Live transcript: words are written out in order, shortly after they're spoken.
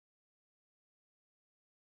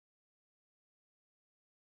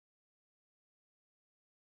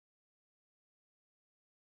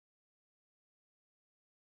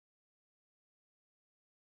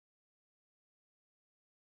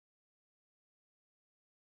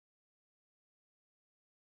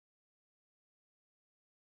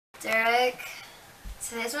Derek,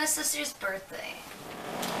 today's my sister's birthday.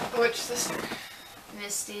 Which sister?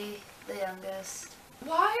 Misty, the youngest.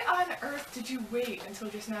 Why on earth did you wait until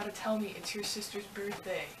just now to tell me it's your sister's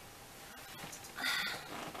birthday?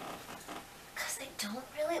 Because I don't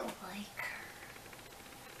really like her.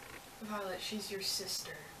 Violet, she's your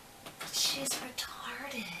sister. She's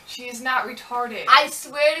retarded. She is not retarded. I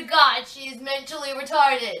swear to God, she is mentally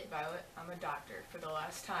retarded. Violet, I'm a doctor. For the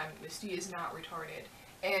last time, Misty is not retarded.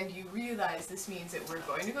 And you realize this means that we're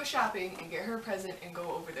going to go shopping and get her a present and go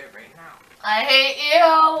over there right now. I hate you. Yeah,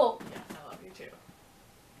 I love you too.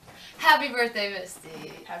 Happy birthday,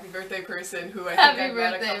 Misty. Happy birthday, person who I think I've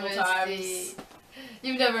met a couple times.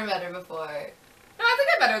 You've never met her before. No, I think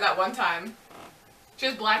I met her that one time. She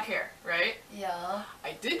has black hair, right? Yeah.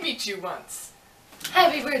 I did meet you once.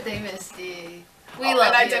 Happy birthday, Misty. We love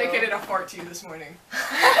and I you. dedicated a fart to you this morning.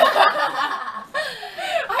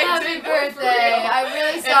 Happy birthday. I'm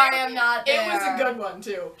really sorry I'm not there. It was a good one,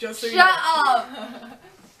 too. Just so you Shut know. up.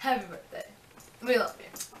 Happy birthday. We love you.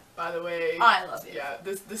 By the way, I love you. Yeah,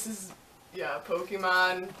 this is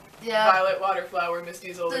Pokemon. Yeah. Violet Waterflower,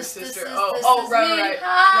 Misty's older This sister. is Right. me.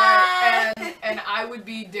 Hi. Right. And I would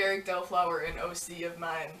be Derek Delflower, an OC of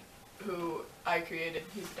mine, who I created.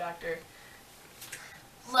 He's a doctor.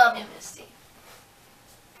 Love you, Misty.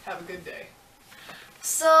 Have a good day.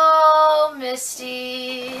 So,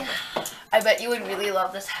 Misty, I bet you would really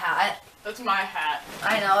love this hat. That's my hat.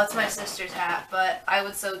 I know, it's my sister's hat, but I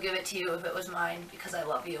would so give it to you if it was mine because I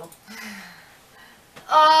love you.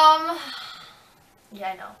 Yeah,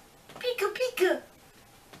 I know. Pika Pika!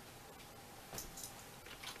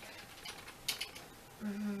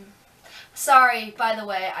 Sorry, by the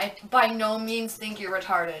way, I by no means think you're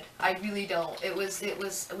retarded. I really don't. It was,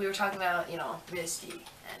 we were talking about, Misty,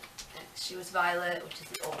 and she was Violet, which is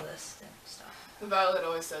the oldest and stuff. Violet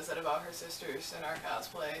always says that about her sisters in our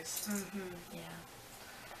cosplays. Yeah.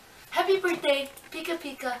 Happy birthday, Pika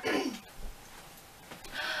Pika.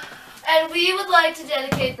 And we would like to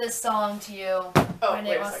dedicate this song to you. My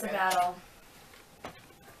name was the battle.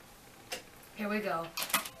 Here we go.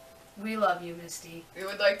 We love you, Misty. We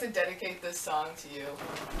would like to dedicate this song to you.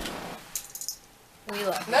 We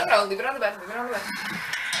love you. No, leave it on the bathroom. Leave it on the bathroom.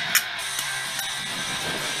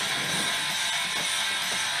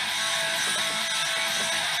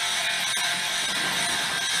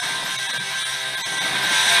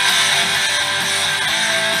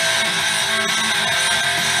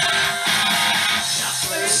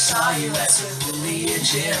 Saw you at Swiftly and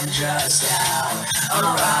Jim just out a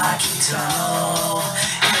rocky tunnel.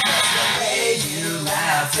 And the way you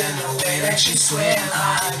laugh and the way that you swim,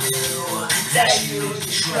 I knew that you'd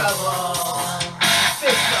be trouble.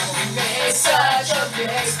 Big trouble, we made such a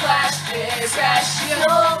big splash, big crash.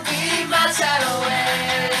 You'll be my tidal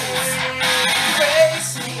wave.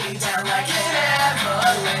 Breaks me down like an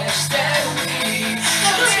avalanche. Then we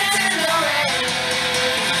lived in the rain.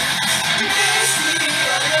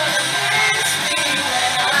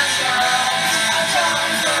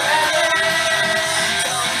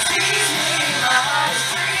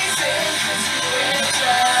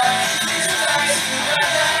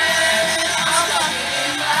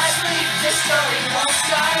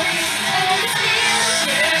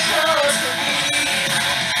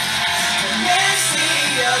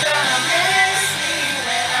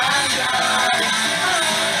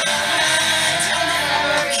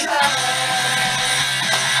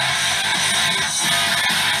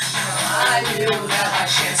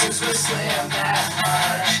 Chances were slim, that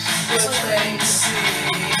much was plain to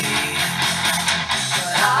see.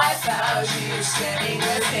 But I found you standing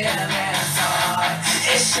with him and thought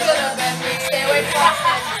it should have been me. Stay away from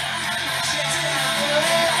him.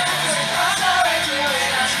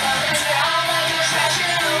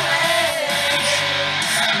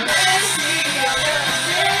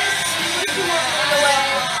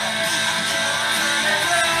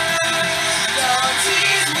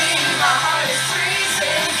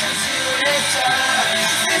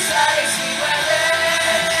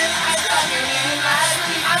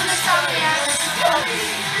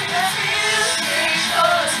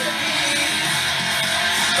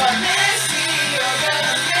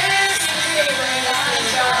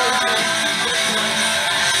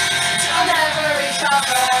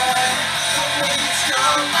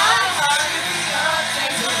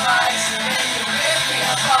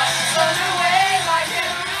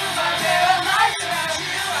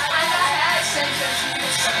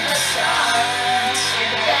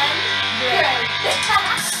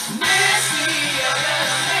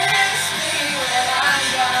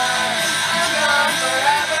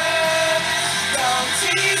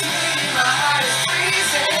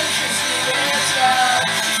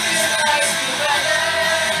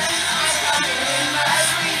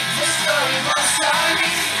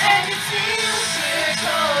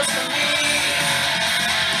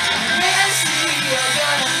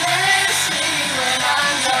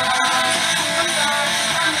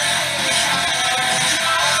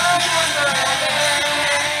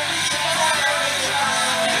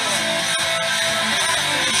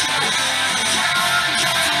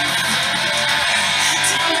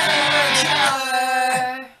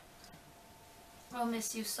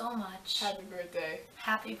 miss you so much. Happy birthday.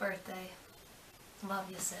 Happy birthday. Love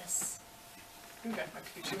you, sis. You got my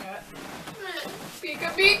Pikachu hat. Pika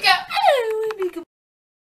Pika!